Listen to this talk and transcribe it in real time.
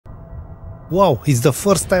Wow, it's the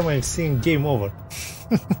first time I'm seeing game over.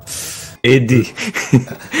 Eddie.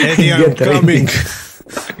 Eddie, I'm coming.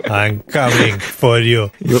 I'm coming for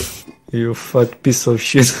you. You fat piece of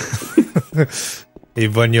shit.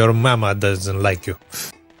 Even your mama doesn't like you.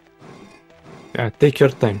 Yeah, take your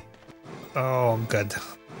time. Oh, God.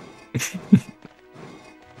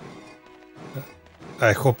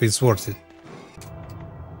 I hope it's worth it.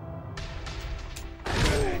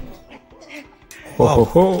 Ho ho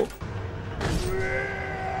ho.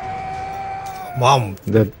 Mom,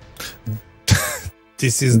 That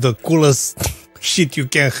this is the coolest shit you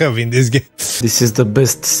can have in this game. this is the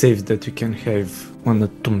best save that you can have on a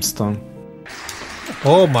tombstone.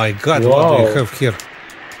 Oh my God, what do you have here?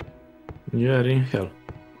 You are in hell.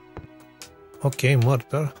 Okay,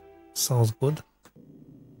 murder. Sounds good.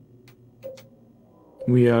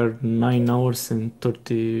 We are 9 hours and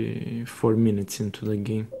 34 minutes into the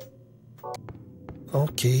game.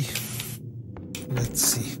 Okay. Let's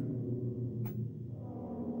see.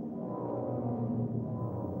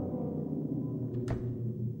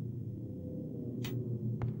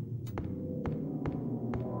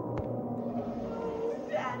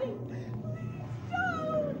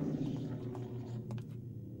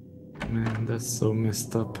 Man, that's so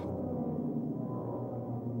messed up.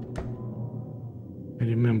 I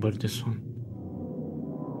remember this one.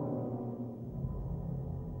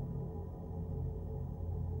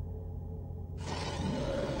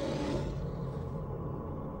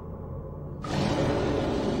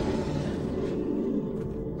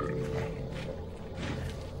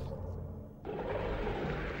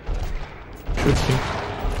 Shooting.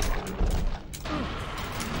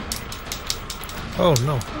 Oh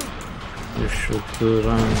no. You should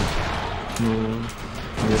run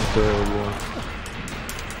with the wall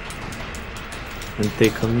and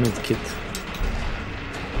take a med kit.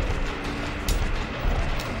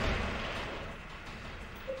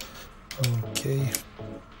 Okay. I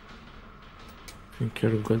think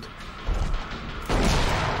you're good.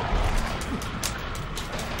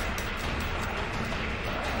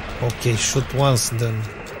 Okay, shoot once, then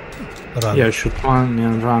run. Yeah, shoot one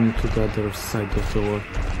and run to the other side of the wall.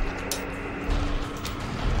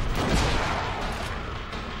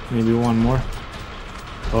 Maybe one more.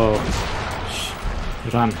 Oh,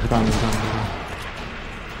 run.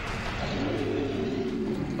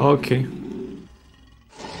 Okay.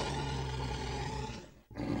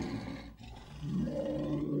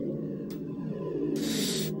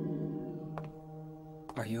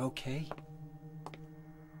 Are you okay?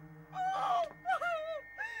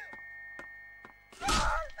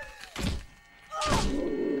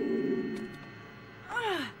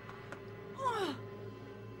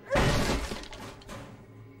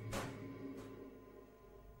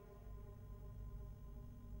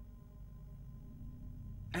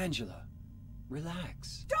 Angela,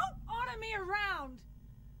 relax. Don't order me around!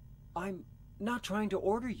 I'm not trying to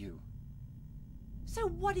order you. So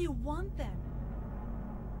what do you want then?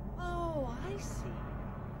 Oh, I see.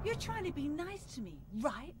 You're trying to be nice to me,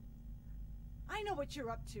 right? I know what you're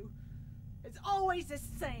up to. It's always the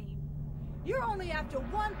same. You're only after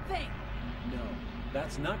one thing. No,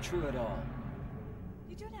 that's not true at all.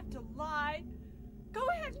 You don't have to lie. Go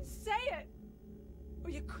ahead and say it. Or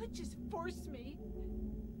you could just force me.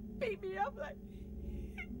 Beat me up like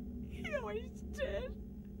you always did.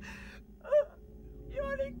 You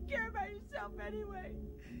only care about yourself anyway.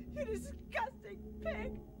 You disgusting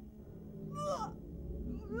pig.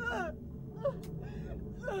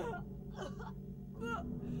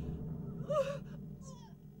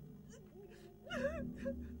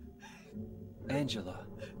 Angela.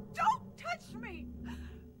 Don't touch me!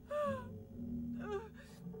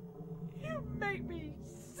 You make me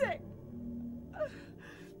sick.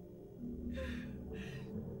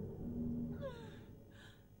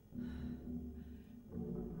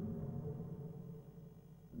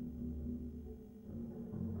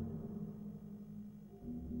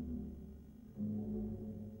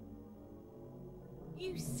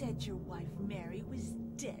 You said your wife Mary was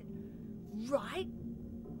dead, right?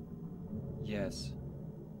 Yes.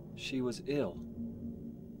 She was ill.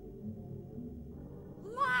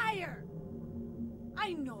 Liar!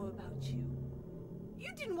 I know about you.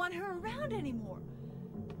 You didn't want her around anymore.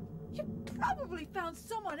 You probably found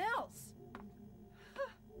someone else.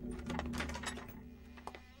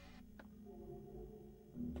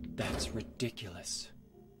 That's ridiculous.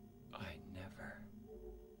 I never...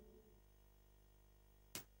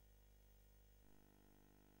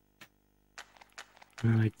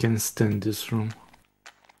 I can't stand this room.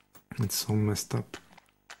 It's so messed up.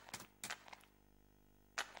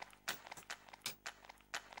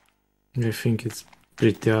 I think it's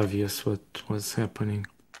pretty obvious what was happening.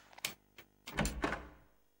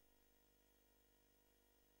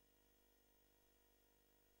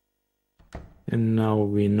 And now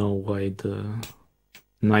we know why the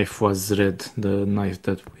knife was red, the knife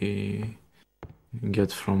that we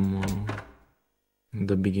get from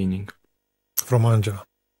the beginning. From Angela.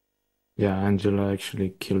 Yeah, Angela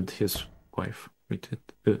actually killed his wife with it,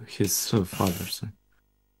 his father. So.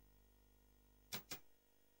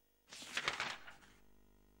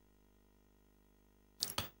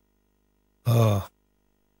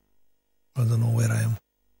 I don't know where I am.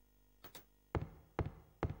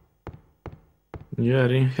 You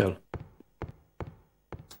are in hell.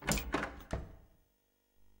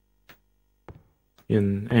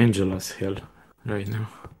 In Angela's hell right now.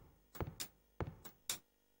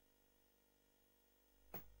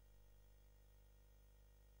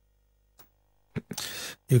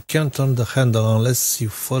 You can't turn the handle unless you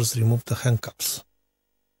first remove the handcuffs.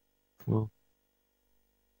 Well,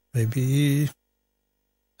 maybe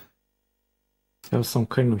have some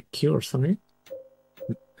kind of key or something?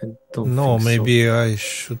 I don't no, think maybe so. I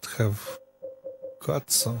should have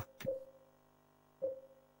got some.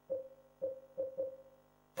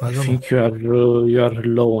 I think you are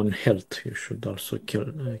low on health. You should also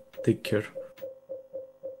take care.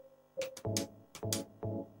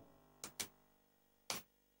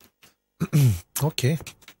 Okay,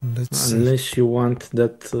 let's Unless see. you want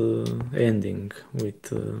that ending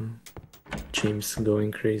with James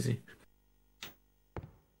going crazy.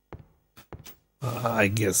 I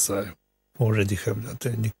guess I already have that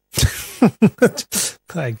ending.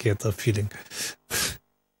 I get a feeling.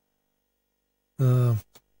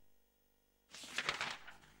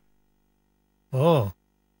 Oh.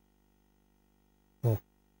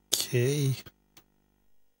 Okay.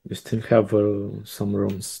 You still have some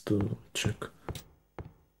rooms to check.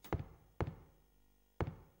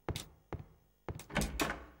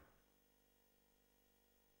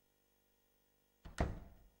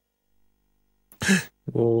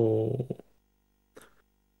 Oh.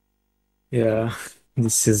 Yeah,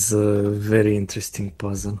 this is a very interesting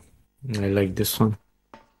puzzle. I like this one.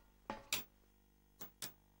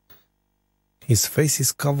 His face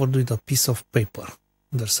is covered with a piece of paper.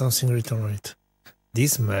 There's something written on it.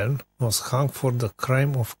 This man was hung for the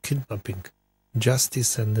crime of kidnapping.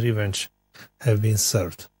 Justice and revenge have been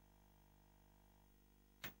served.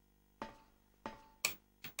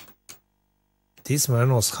 This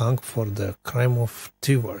man was hung for the crime of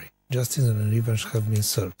thievery. Justice and revenge have been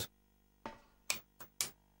served.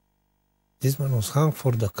 This man was hung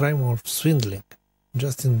for the crime of swindling.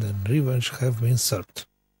 Justice and revenge have been served.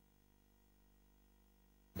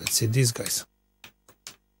 Let's see these guys.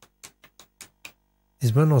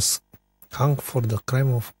 This man was hung for the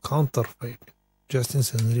crime of counterfeit.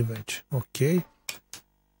 Justice and revenge. Okay.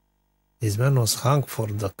 This man was hung for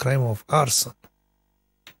the crime of arson.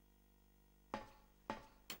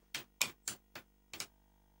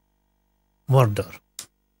 Murder.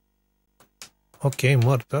 Okay,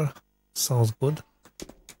 murder. Sounds good.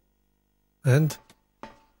 And?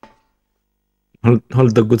 All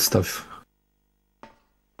the good stuff.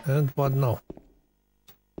 And what now?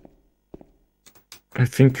 I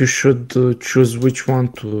think you should choose which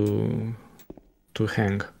one to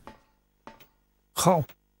hang. How?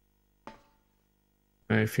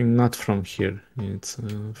 I think not from here. It's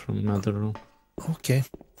from another room. Okay.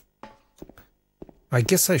 I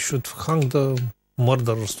guess I should hang the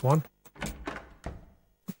murderous one.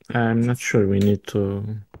 I'm not sure. We need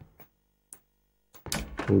to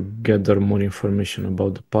gather more information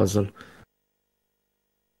about the puzzle.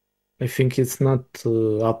 I think it's not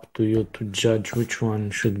up to you to judge which one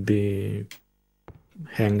should be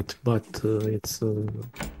hanged, but it's...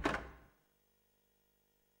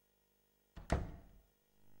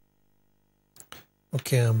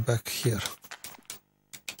 Okay, I'm back here.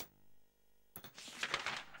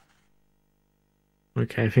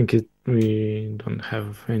 Okay, I think we don't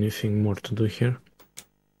have anything more to do here.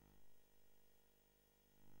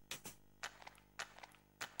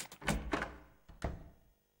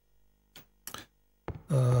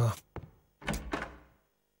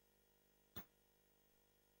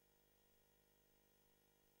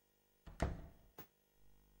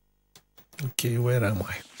 Okay, where am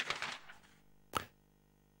I?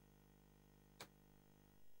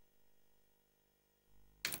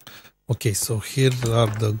 Okay, so here are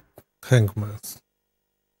the hangmans.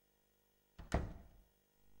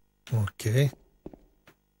 Okay.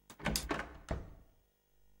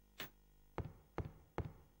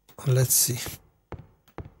 Let's see.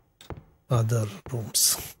 Other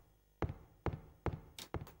rooms.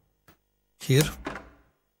 Here.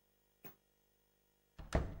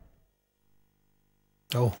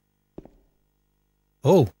 Oh.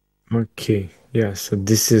 Oh. Okay, yeah, so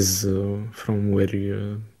this is from where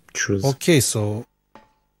you choose. Okay, so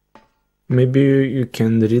Maybe you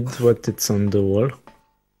can read what it's on the wall.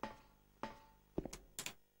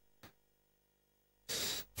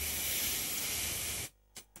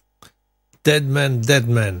 dead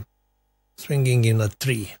man, swinging in a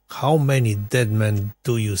tree. How many dead men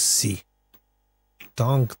do you see?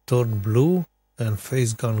 Tongue turned blue and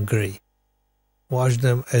face gone gray. Watch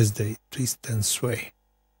them as they twist and sway.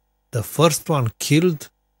 The first one killed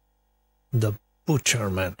the butcher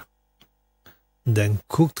man, then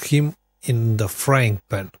cooked him in the frying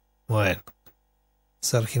pan, when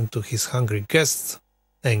served him to his hungry guests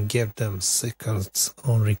and gave them seconds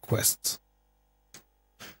on request.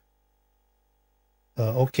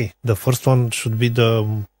 Okay, the first one should be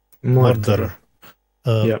the murderer.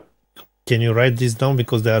 Yeah. Can you write this down,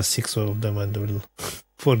 because there are 6 of them and we'll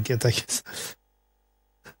forget, I guess.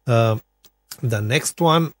 The next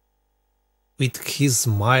one, with his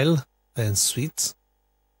smile and sweets,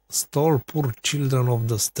 stole poor children of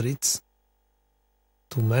the streets.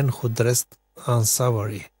 To men who dressed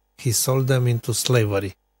unsavory, he sold them into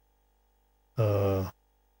slavery.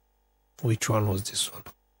 Which one was this one?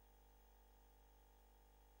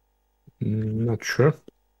 Not sure.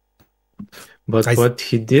 But what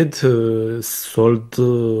he did, sold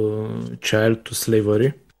the child to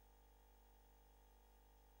slavery.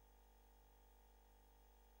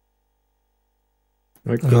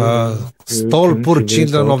 Okay. Stole poor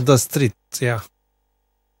children of the street, yeah.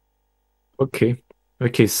 Okay.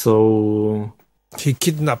 Okay, so he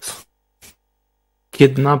kidnapped,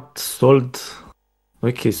 sold.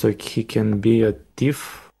 Okay, so he can be a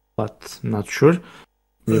thief, but not sure.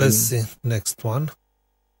 Let's see, next one.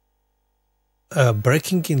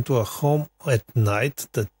 Breaking into a home at night,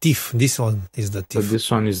 the thief. This one is the thief. So this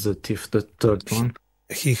one is the thief, the third one.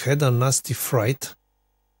 He had a nasty fright,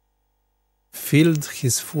 filled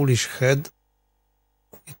his foolish head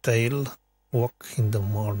with ale, walk in the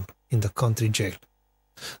morn in the country jail.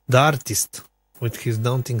 The artist, with his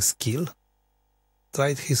daunting skill,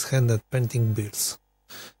 tried his hand at painting bills,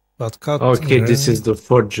 but caught. Okay, this is the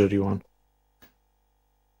forgery one.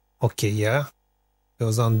 Okay, yeah, it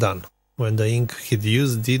was undone when the ink he'd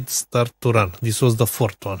used did start to run. This was the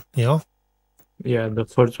fourth one, yeah? Yeah, the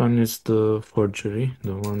fourth one is the forgery,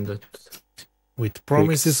 the one that... With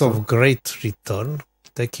promises of great return,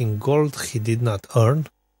 taking gold he did not earn,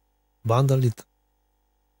 bundled it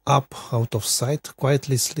up out of sight,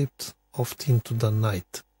 quietly slipped off into the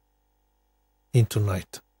night.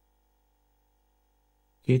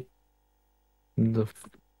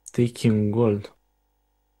 Taking gold.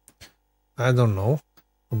 I don't know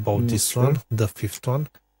about this one, the fifth one.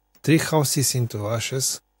 3 houses into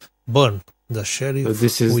ashes, burn the sheriff So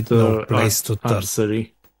this is with the no place to turn.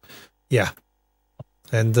 archery. Yeah.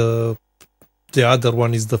 And the other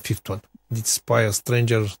one is the fifth one. Did spy a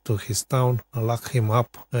stranger to his town, lock him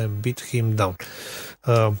up and beat him down.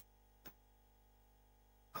 How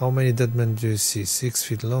many dead men do you see? 6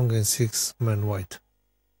 feet long and 6 men wide.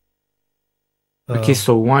 Okay,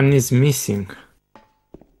 so one is missing.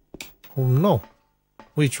 No.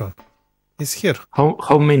 Which one? It's here.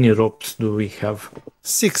 How many ropes do we have?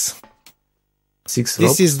 6. 6 This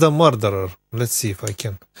ropes? is the murderer. Let's see if I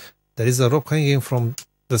can. There is a rope hanging from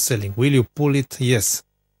the ceiling. Will you pull it? Yes.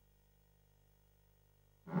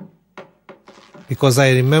 Because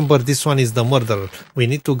I remember this one is the murderer. We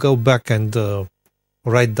need to go back and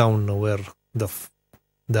write down where the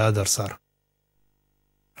others are.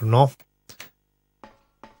 No?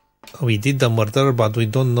 We did the murderer, but we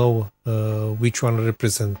don't know which one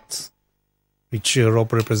represents, which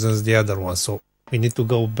rope represents the other one. So we need to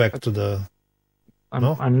go back to the...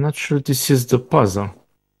 I'm not sure this is the puzzle.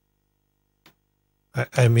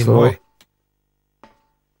 I mean, why?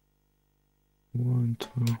 1,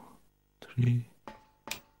 2, 3.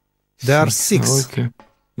 There are 6. Okay.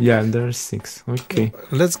 Yeah, there are 6. Okay.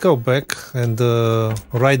 Let's go back and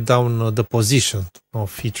write down the position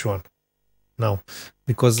of each one now,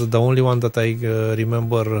 because the only one that I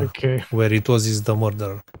remember where it was is the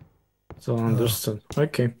murderer. So understood.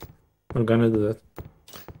 Okay, we're gonna do that.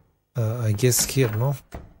 I guess here, no?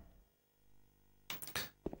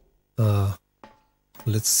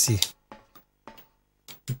 Let's see.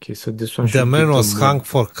 Okay, so this one. The man was hung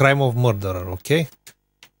for crime of murderer. Okay.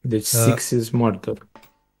 The 6 is murder.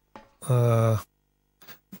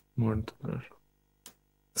 Murderer.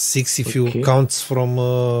 6 if you count from.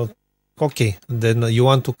 Okay, then you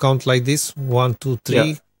want to count like this? 1, 2, 3.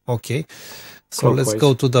 Yeah. Okay. So let's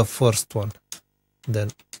go to the first one. Then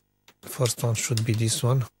first one should be this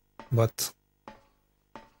one, but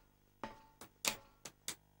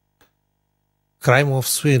Crime of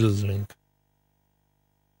swindling.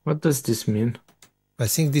 What does this mean? I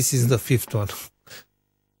think this is the fifth one.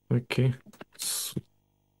 Okay.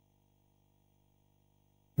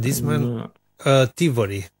 This man, And,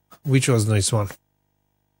 thievery. Which was this one?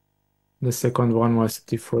 the second one was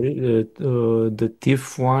thievery. The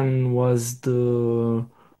thief one was the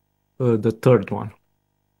third one.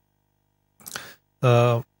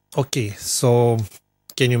 Okay, so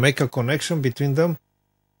can you make a connection between them?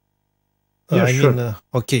 Yeah, I sure. mean,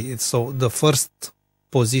 okay, so the first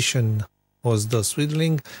position was the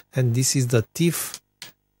swindling, and this is the thief,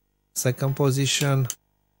 second position,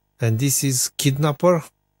 and this is kidnapper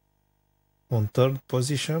on third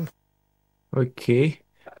position. Okay.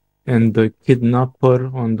 And the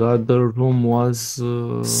kidnapper on the other room was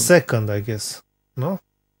Second, I guess. No?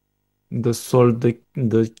 the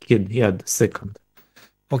kid. Yeah, the second.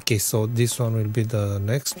 Okay, so this one will be the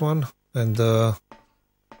next one, and the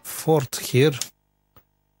fourth here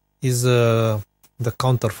is the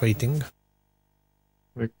counterfeiting.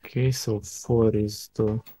 Okay, so 4 is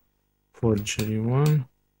the forgery one.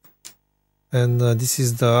 And this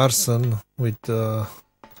is the arson with the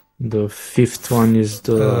fifth one is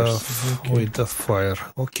the arson. Okay. with the fire.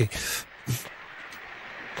 Okay.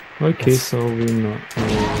 Okay, so we know.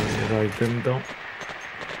 Write them down.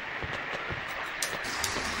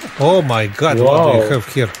 Oh my God! What do you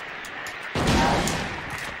have here?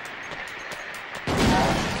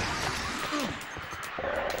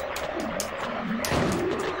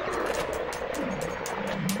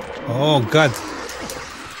 Oh God!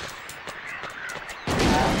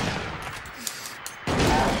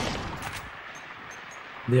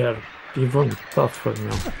 They are even tougher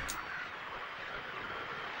now.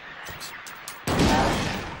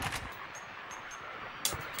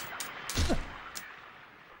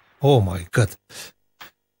 Oh my God!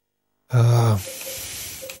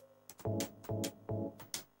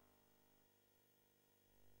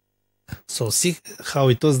 So see how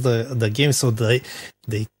it was the game. So they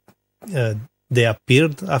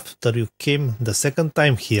appeared after you came the second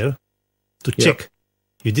time here to check.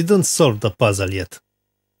 You didn't solve the puzzle yet.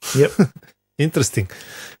 Yep. Interesting.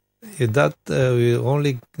 We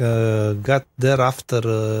only got there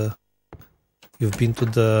after you've been to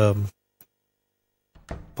the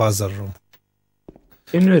puzzle room.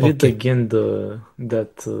 Can you read again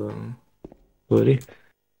that story?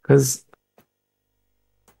 Because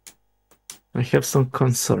I have some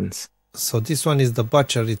concerns. So this one is the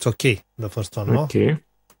butcher. It's okay. The first one, no? Okay.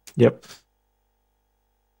 Yep.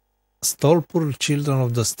 Stole poor children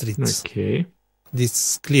of the streets. Okay. This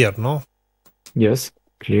is clear, no? Yes,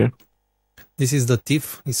 clear. This is the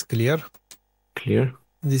thief. It's clear. Clear.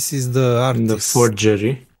 This is the artist. The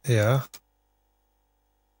forgery. Yeah.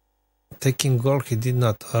 Taking gold he did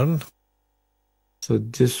not earn. So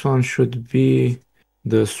this one should be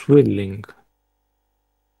the swindling.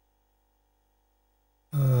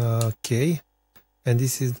 Okay. And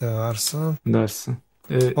this is the arson. Arson.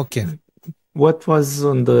 Okay. What was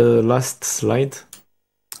on the last slide?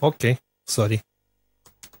 Okay. Sorry.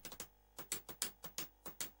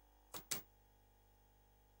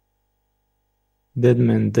 Dead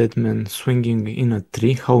man swinging in a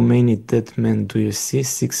tree. How many dead men do you see?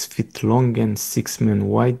 6 feet long and 6 men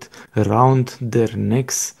wide. Around their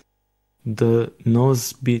necks, the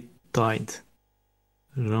nose be tied.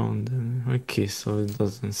 Round. Okay, so it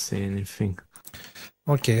doesn't say anything.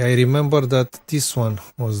 Okay, I remember that this one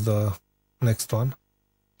was the next one.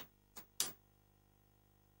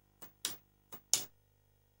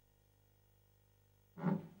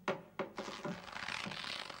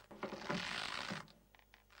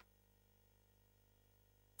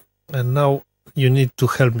 And now you need to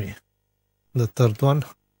help me. The third one.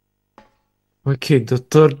 Okay, the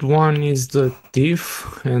third one is the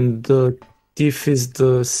thief, and the thief is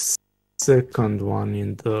the second one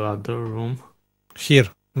in the other room. Here,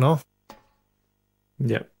 no?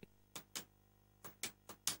 Yeah.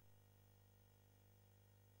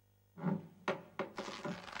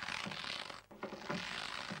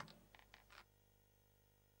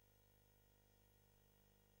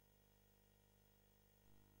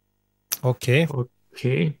 Okay.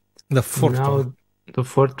 Okay. The fourth now one. The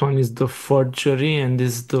fourth one is the forgery, and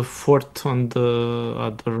is the fourth on the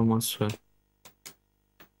other room as well.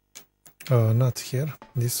 Not here.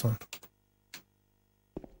 This one.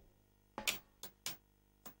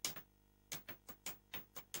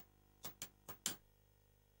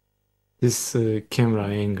 This camera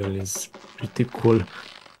angle is pretty cool.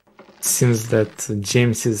 Seems that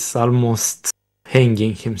James is almost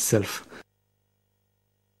hanging himself.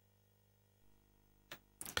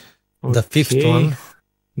 The fifth one.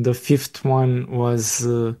 The fifth one was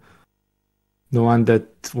The one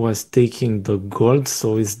that was taking the gold,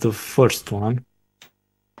 so it's the first one.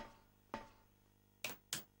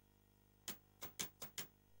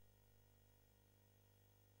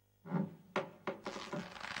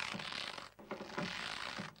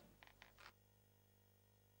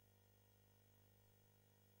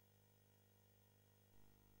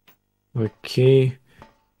 Okay,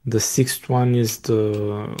 the sixth one is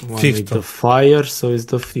the one Fifth with the one. fire, so it's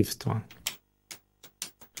the fifth one.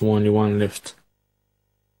 Only one left.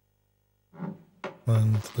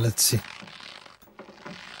 And let's see.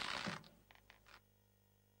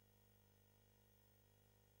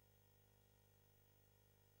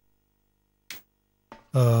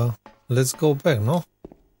 Let's go back, no?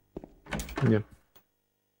 Yeah.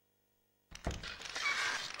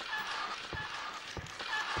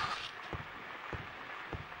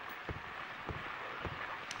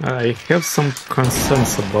 I have some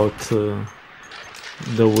concerns about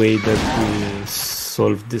the way that we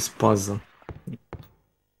solve this puzzle.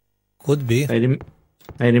 Could be.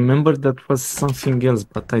 I remember that was something else,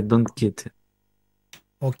 but I don't get it.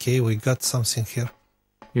 Okay, we got something here.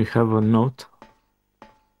 You have a note?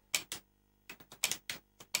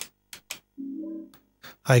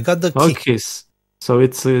 I got the key. Okay, so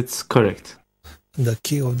it's correct. The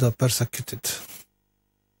key of the persecuted.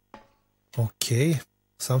 Okay,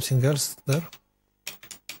 something else there?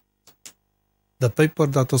 The paper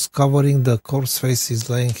that was covering the corpse face is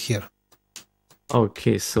lying here.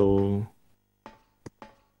 Okay, so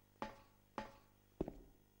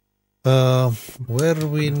where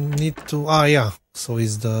we need to... Ah, yeah. So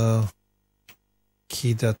it's the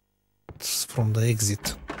key that's from the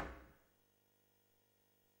exit.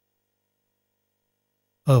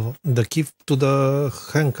 Oh, the key to the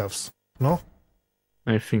handcuffs, no?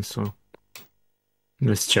 I think so.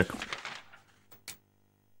 Let's check.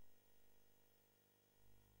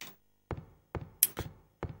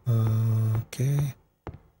 Okay.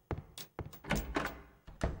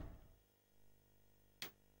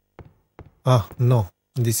 Ah, no.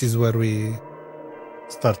 This is where we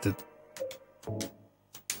started.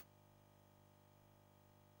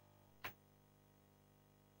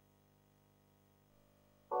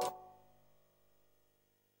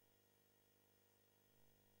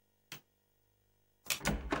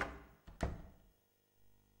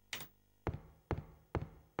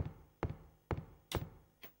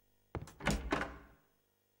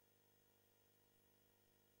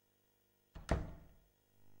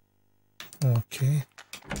 Okay.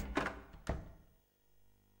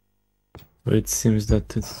 So it seems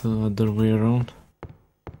that it's the other way around.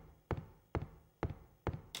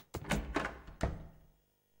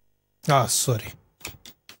 Ah, sorry.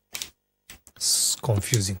 It's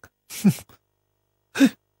confusing.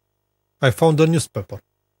 I found a newspaper.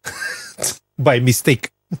 By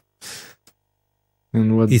mistake.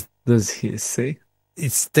 And what does he say?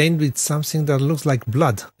 It's stained with something that looks like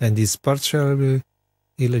blood and is partially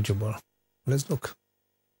illegible. Let's look.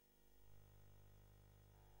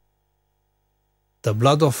 The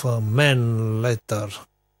blood of a man later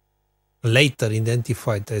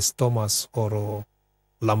identified as Thomas Oro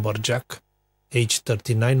Lumberjack, age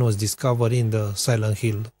 39, was discovered in the Silent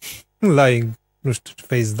Hill, lying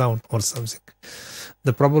face down or something.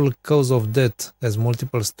 The probable cause of death has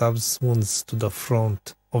multiple stab wounds to the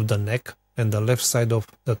front of the neck and the left side of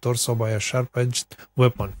the torso by a sharp-edged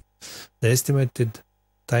weapon. The estimated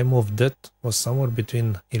time of death was somewhere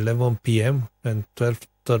between 11 p.m. and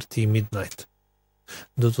 12:30 midnight.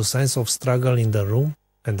 Due to signs of struggle in the room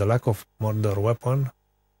and the lack of murder weapon,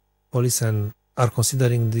 police are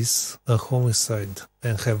considering this a homicide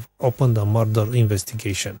and have opened a murder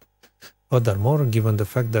investigation. Furthermore, given the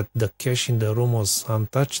fact that the cash in the room was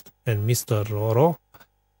untouched and Mr. Oro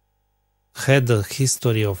had a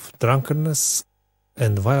history of drunkenness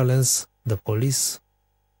and violence, the police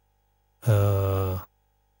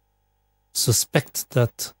suspect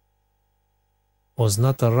that was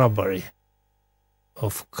not a robbery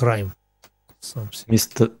of crime. Something.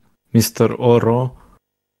 Mr. Oro,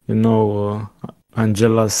 you know,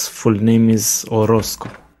 Angela's full name is Orozco.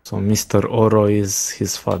 So Mr. Oro is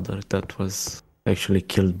his father that was actually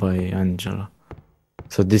killed by Angela.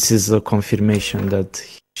 So this is a confirmation that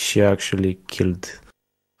she actually killed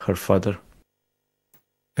her father.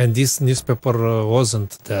 And this newspaper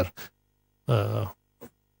wasn't there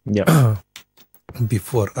Yeah.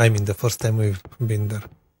 before. I mean, the first time we've been there.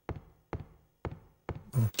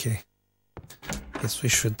 Okay. Yes, we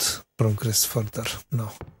should progress further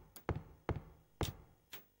now.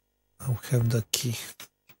 I have the key.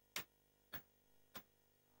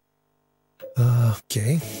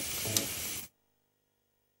 Okay.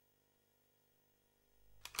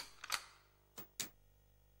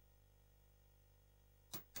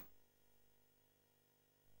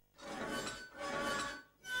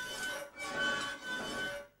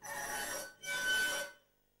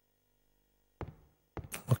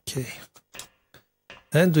 Okay.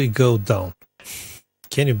 And we go down.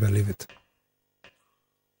 Can you believe it?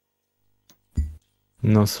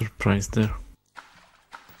 No surprise there.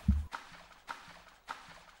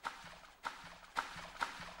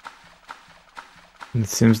 It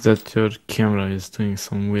seems that your camera is doing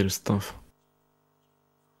some weird stuff.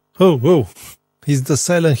 Oh, whoa. It's the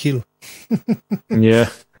Silent Hill. Yeah.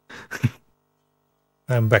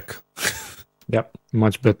 I'm back. Yep,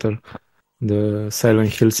 much better. The Silent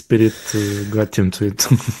Hill spirit got into it.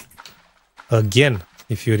 Again,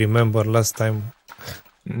 if you remember last time,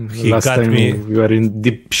 he Last got time me. we were in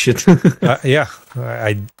deep shit. Yeah,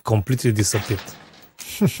 I completely disappeared.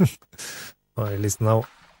 Or at least now.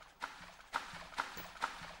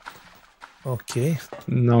 Okay.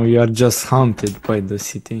 Now you are just haunted by the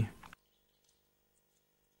city.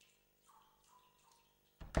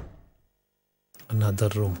 Another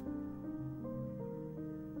room.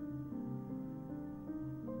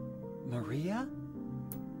 Maria?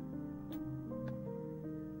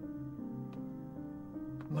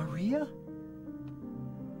 Maria?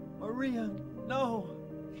 Maria, no!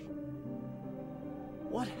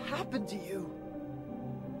 What happened to you?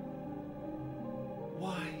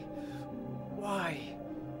 Why? Why?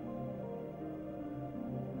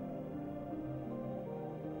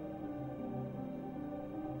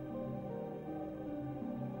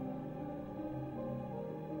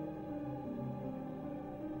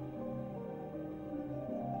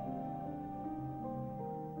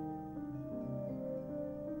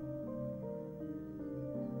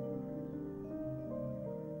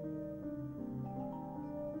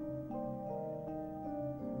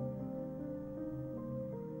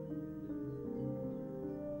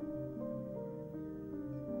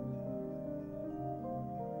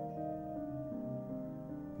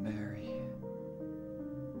 Mary.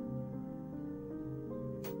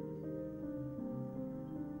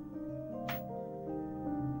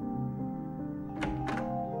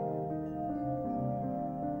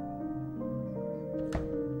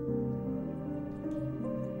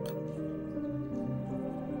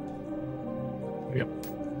 Yep.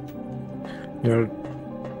 You're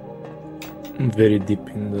very deep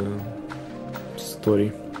in the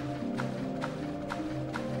story.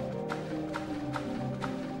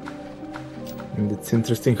 And it's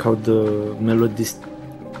interesting how the melody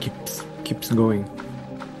keeps going.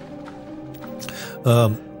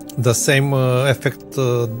 The same effect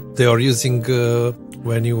they are using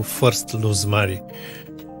when you first lose Mary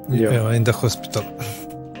in the hospital.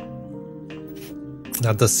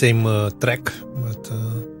 Not the same track, but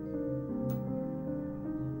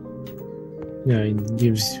yeah, it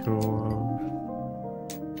gives you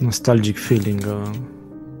a nostalgic feeling, a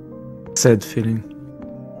sad feeling.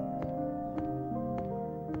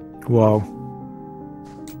 Wow.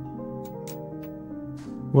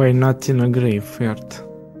 Why not in a graveyard?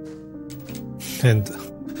 and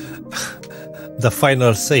the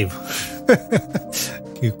final save.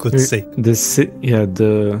 You could say. This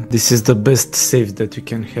is the best save that you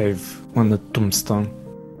can have on a tombstone.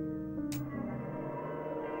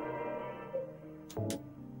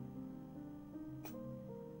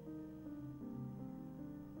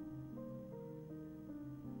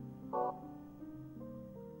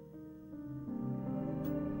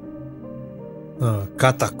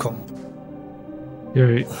 Catacomb.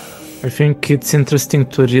 Yeah, I think it's interesting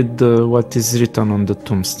to read what is written on the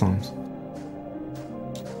tombstones.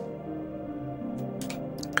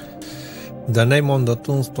 The name on the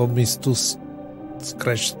tombstone is too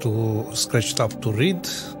scratched up to read.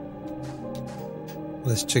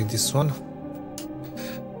 Let's check this one.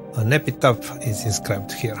 An epitaph is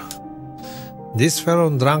inscribed here. This fellow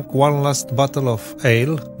drank one last bottle of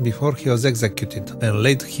ale before he was executed and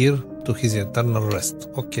laid here to his eternal rest.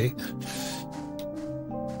 Okay.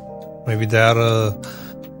 Maybe they are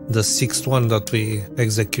the sixth one that we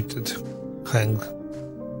executed. Hanged.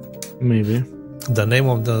 Maybe. The name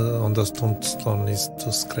of on the tombstone is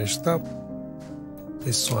too scratched up.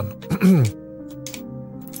 This one.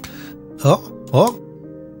 Oh!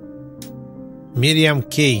 Miriam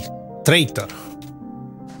K. Traitor.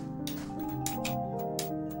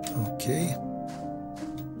 Okay.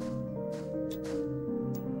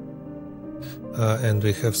 And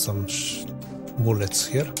we have some bullets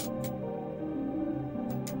here.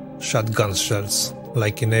 Shotgun shells,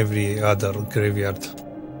 like in every other graveyard.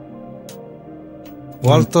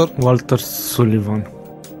 Walter Sullivan.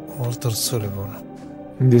 Walter Sullivan.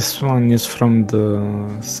 This one is from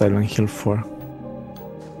the Silent Hill 4.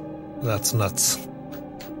 That's nuts.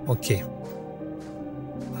 Okay.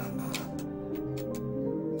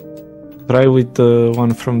 Try with the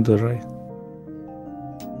one from the right.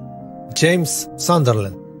 James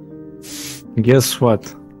Sunderland. Guess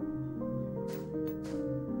what?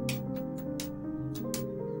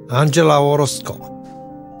 Angela Orozco.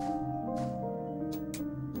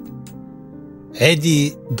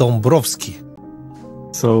 Eddie Dombrowski.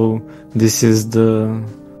 So this is the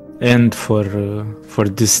end for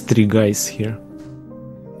these three guys here.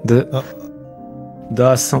 The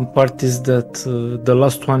awesome part is that the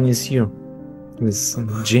last one is you,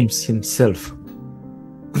 with James himself.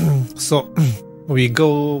 So we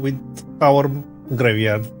go with our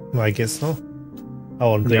graveyard, I guess, no?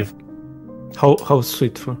 Our grave. Yeah. How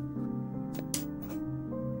sweet for.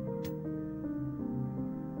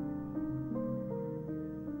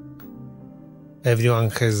 Everyone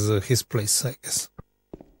has his place, I guess.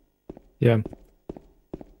 Yeah.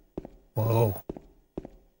 Whoa.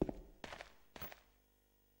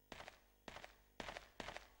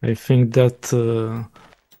 I think that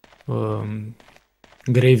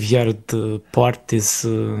graveyard part is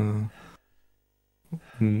a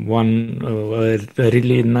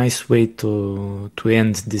really nice way to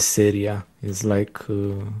end this area. It's like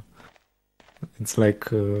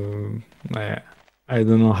I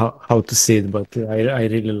don't know how to say it, but I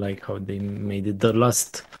really like how they made it. The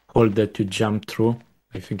last hole that you jump through,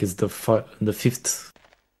 I think it's the fifth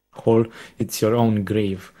hole. It's your own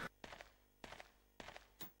grave.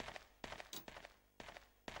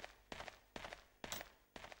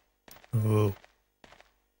 Whoa.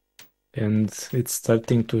 And it's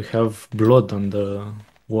starting to have blood on the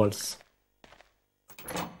walls.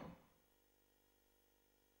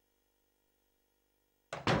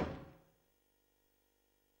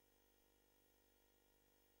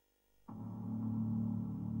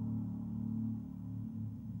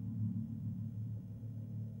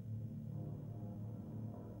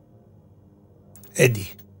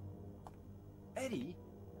 Eddie. Eddie?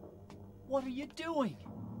 What are you doing?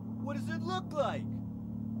 What does it look like?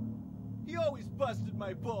 He always busted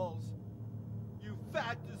my balls. You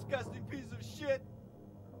fat, disgusting piece of shit.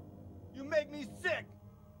 You make me sick.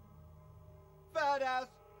 Fat ass,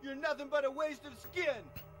 you're nothing but a waste of skin.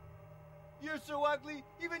 You're so ugly,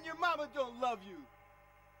 even your mama don't love you.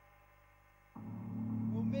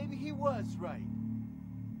 Well, maybe he was right.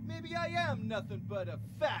 Maybe I am nothing but a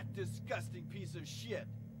fat, disgusting piece of shit.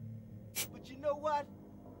 But you know what?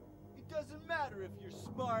 It doesn't matter if you're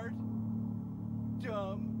smart,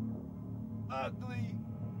 dumb, ugly,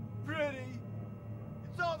 pretty.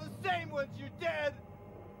 It's all the same once you're dead.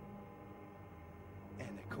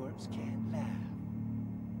 And the corpse can't laugh.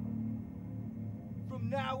 From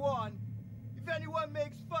now on, if anyone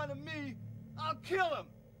makes fun of me, I'll kill him.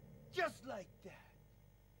 Just like that.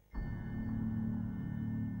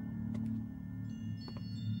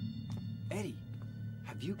 Eddie,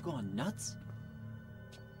 have you gone nuts?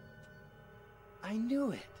 I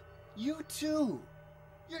knew it. You too.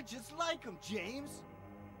 You're just like him, James.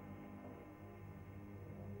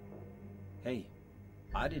 Hey,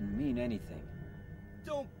 I didn't mean anything.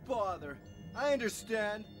 Don't bother. I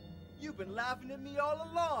understand. You've been laughing at me all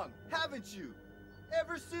along, haven't you?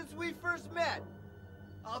 Ever since we first met.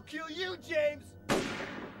 I'll kill you, James!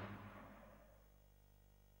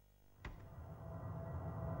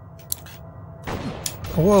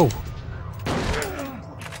 Whoa.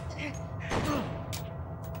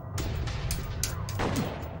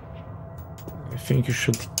 I think you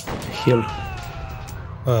should heal.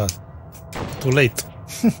 Too late.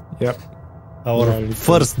 Yep. Our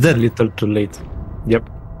first death. A little too late. Yep.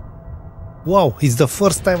 Wow, it's the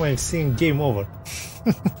first time I'm seeing game over.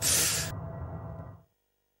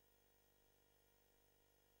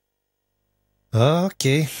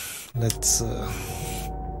 Okay, let's.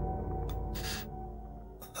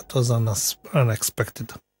 That was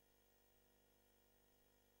unexpected.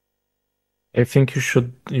 I think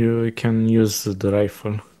you can use the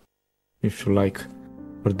rifle if you like,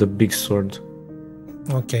 or the big sword.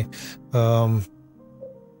 Okay.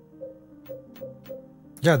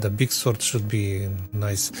 Yeah, the big sword should be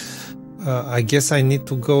nice. I guess I need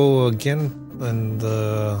to go again and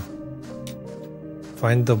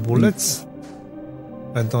find the bullets.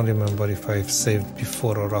 I don't remember if I've saved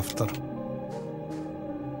before or after.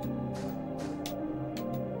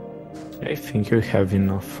 I think you have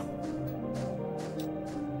enough.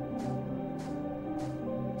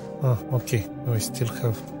 Ah, okay. We still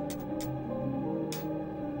have.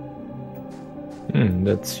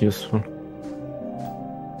 That's useful.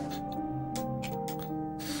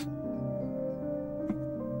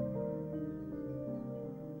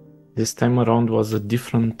 This time around was a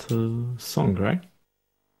different song, right?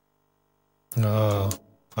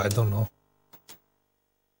 I don't know.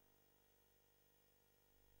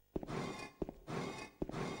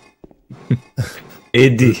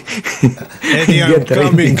 Eddie. Eddie, I'm Get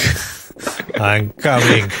coming. ready. I'm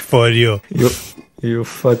coming for you. You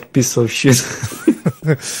fat piece of shit.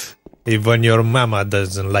 Even your mama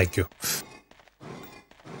doesn't like you.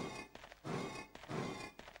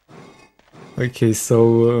 Okay,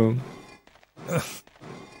 so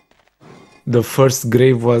the first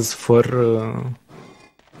grave was for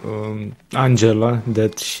Angela,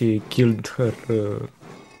 that she killed her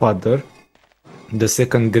father. The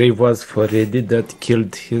second grave was for Eddie, that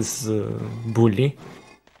killed his bully.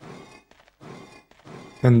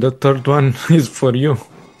 And the third one is for you,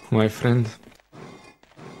 my friend.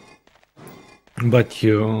 But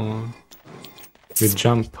you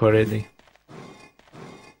jump already.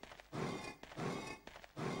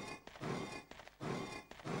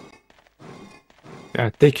 Yeah,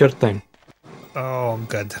 take your time. Oh,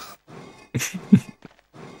 God.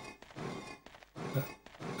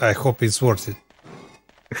 I hope it's worth it.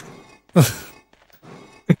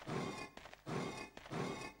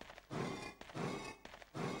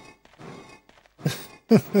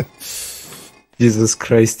 Jesus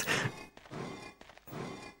Christ.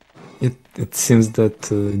 It seems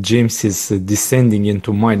that James is descending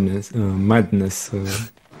into madness.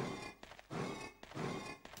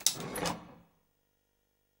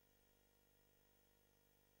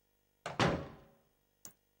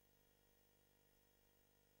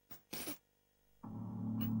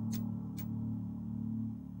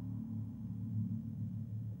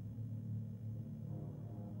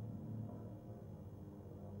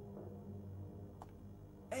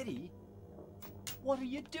 Eddie? What are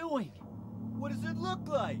you doing? What does it look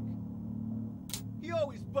like? He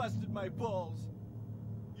always busted my balls.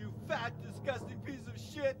 You fat, disgusting piece of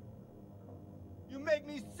shit. You make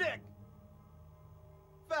me sick.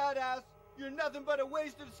 Fat ass, you're nothing but a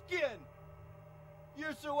waste of skin.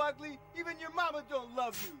 You're so ugly, even your mama don't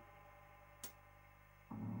love you.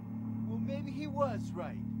 Well, maybe he was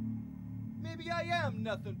right. Maybe I am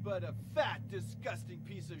nothing but a fat, disgusting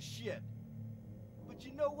piece of shit. But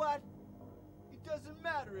you know what? It doesn't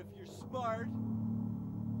matter if you're smart,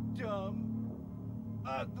 dumb,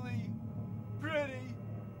 ugly, pretty.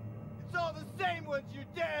 It's all the same once you're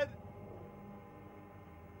dead.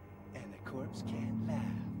 And the corpse can't laugh.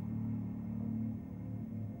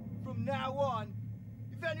 From now on,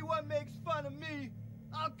 if anyone makes fun of me,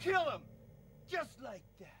 I'll kill him. Just like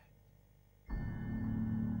that.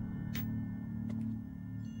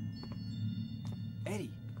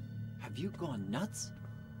 Eddie, have you gone nuts?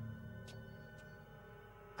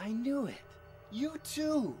 I knew it. You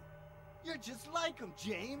too. You're just like him,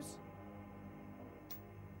 James.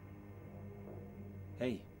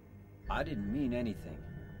 Hey, I didn't mean anything.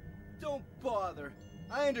 Don't bother.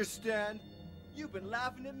 I understand. You've been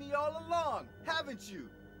laughing at me all along, haven't you?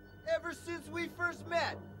 Ever since we first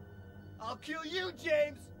met. I'll kill you,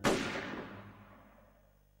 James!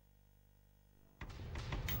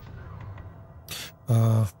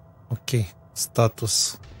 Okay.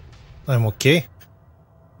 Status. I'm okay.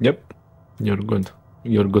 Yep, you're good.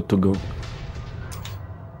 You're good to go.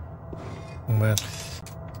 Man.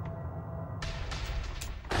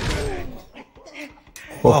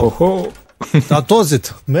 Ho ho ho! That was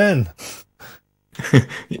it, man.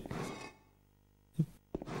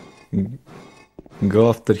 Go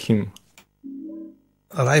after him.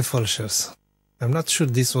 Rifle shots. I'm not sure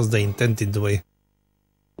this was the intended way.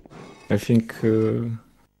 I think the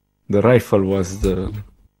rifle was the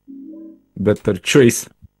better choice,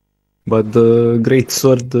 but the great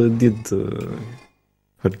sword did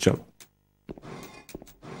her job.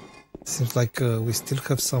 Seems like we still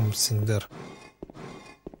have something there.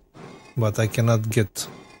 But I cannot get...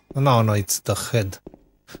 No, it's the head.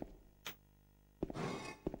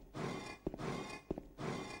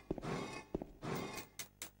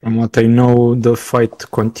 From what I know, the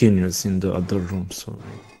fight continues in the other room, so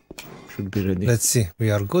I should be ready. Let's see.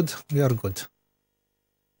 We are good? We are good.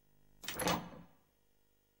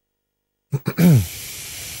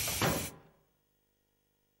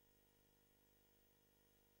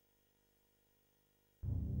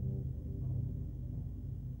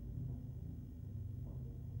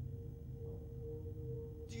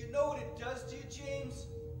 Do you know what it does to you, James?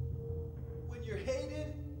 When you're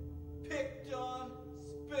hated, picked on,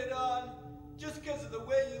 spit on, just because of the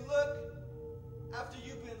way you look, after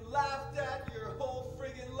you've been laughed at your whole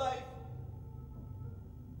friggin' life.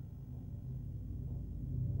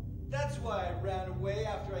 That's why I ran away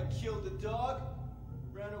after I killed the dog.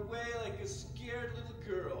 Ran away like a scared little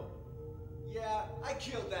girl. Yeah, I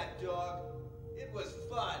killed that dog. It was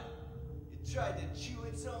fun. It tried to chew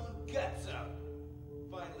its own guts out.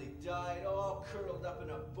 Finally died all curled up in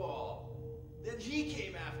a ball. Then he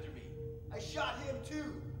came after me. I shot him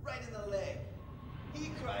too, right in the leg. He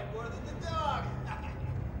cried more than the dog.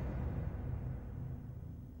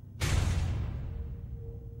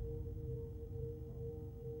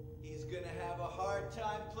 He's gonna have a hard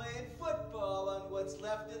time playing football on what's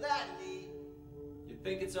left of that knee. You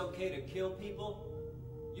think it's okay to kill people?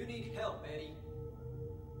 You need help, Eddie.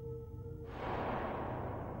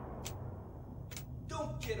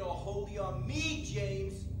 Don't get all holy on me,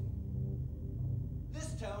 James.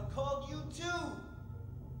 This town called you too.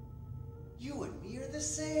 You and me are the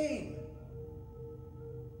same.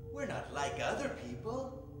 We're not like other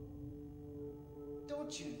people.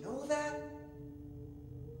 Don't you know that?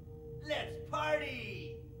 Let's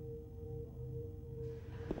party!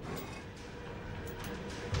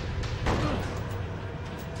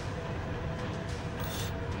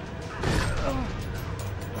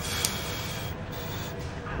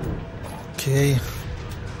 Okay.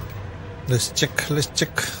 Let's check.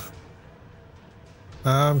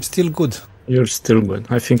 I'm still good. You're still good.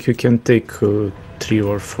 I think you can take 3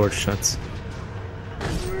 or 4 shots.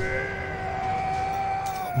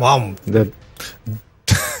 Mom, That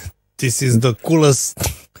this is the coolest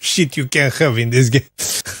shit you can have in this game.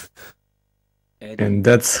 Eddie, and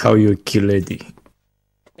that's how you kill Eddie,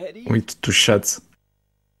 Eddie, with 2 shots.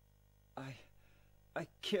 I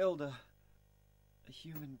killed a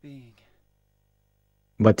human being.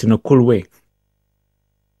 But in a cool way.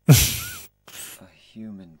 A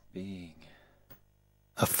human being.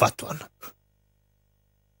 A fat one.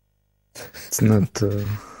 It's not...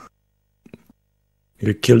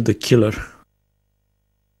 You killed the killer.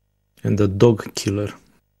 And the dog killer.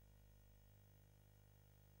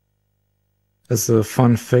 As a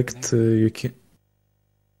fun fact, you can...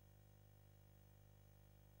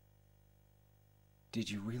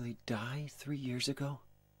 Did you really die 3 years ago?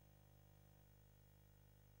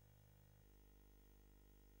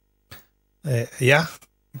 Yeah,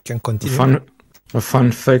 you can continue. A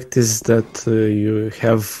fun fact is that you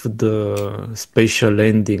have the special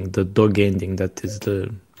ending, the dog ending, that is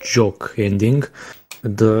the joke ending.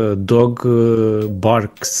 The dog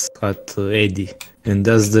barks at Eddie, and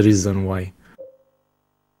that's the reason why.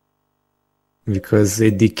 Because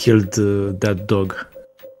Eddie killed that dog.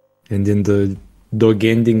 And in the dog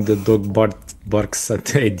ending, the dog barks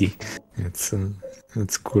at Eddie.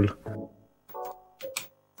 It's cool.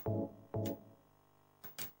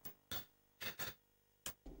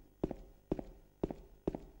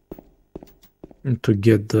 And to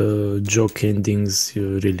get the joke endings,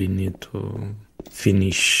 you really need to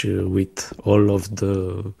finish with all of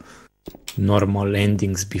the normal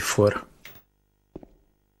endings before.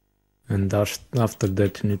 And after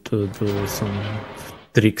that, you need to do some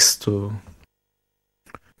tricks to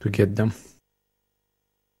get them.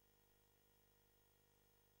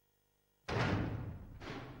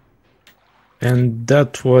 And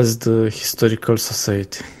that was the Historical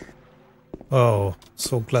Society. Oh,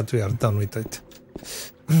 so glad we are done with it.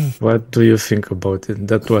 What do you think about it?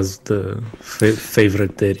 That was the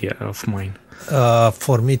favorite area of mine.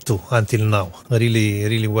 For me too, until now. Really,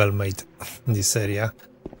 really well made, this area.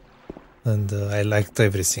 And I liked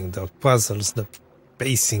everything. The puzzles, the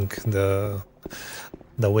pacing, the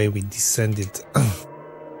way we descended.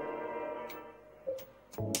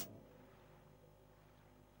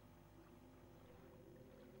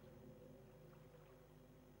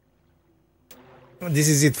 This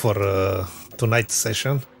is it for tonight's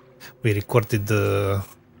session. We recorded a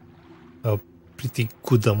pretty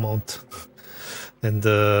good amount, and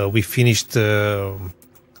we finished an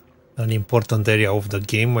important area of the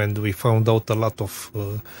game, and we found out a lot of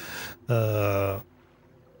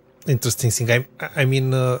interesting things. I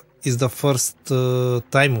mean, it's the first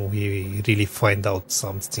time we really find out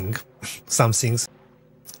some things.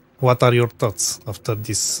 What are your thoughts after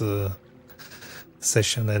this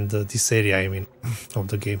session and this area, I mean, of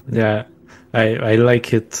the game? Yeah, I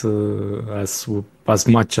like it as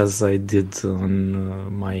much as I did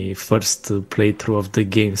on my first playthrough of the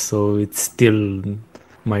game, so it's still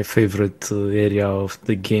my favorite area of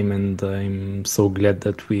the game, and I'm so glad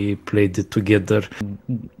that we played it together.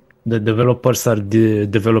 The developers are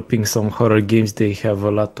developing some horror games. They have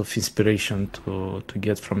a lot of inspiration to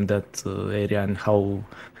get from that area and how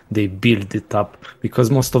they build it up,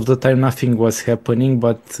 because most of the time nothing was happening,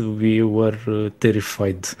 but we were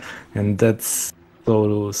terrified, and that's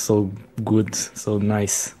so good, so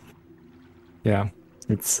nice. Yeah,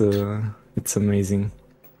 it's amazing.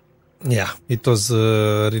 Yeah, it was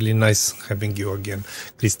really nice having you again,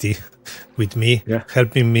 Cristi, with me,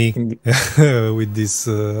 helping me with this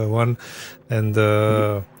one. And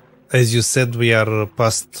as you said, we are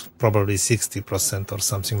past probably 60% or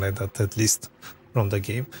something like that, at least, from the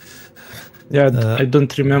game. Yeah, I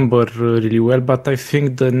don't remember really well, but I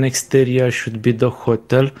think the next area should be the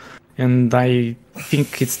hotel, and I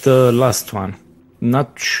think it's the last one.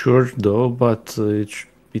 Not sure though, but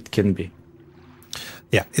it can be.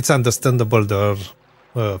 Yeah, it's understandable. There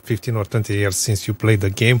are 15 or 20 years since you played the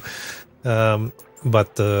game,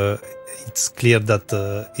 but it's clear that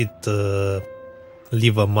it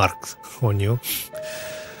leave a mark on you.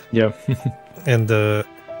 Yeah. And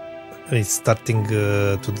it's starting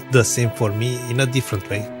to do the same for me in a different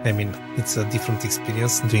way. I mean, it's a different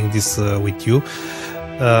experience doing this with you.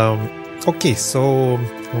 Okay, so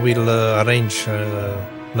we'll arrange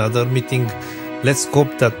another meeting. Let's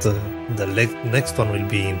hope that the next one will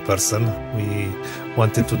be in person. We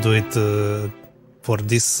wanted to do it for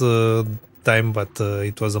this time, but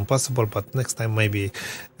it wasn't possible. But next time maybe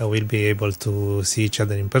we'll be able to see each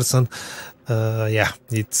other in person. Yeah,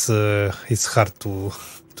 it's hard to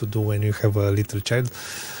do when you have a little child.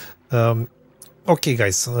 Okay,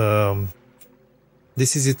 guys,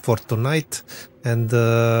 this is it for tonight, and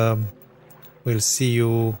we'll see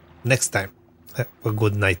you next time. Have a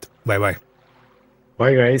good night. Bye bye.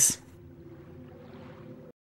 Bye, guys.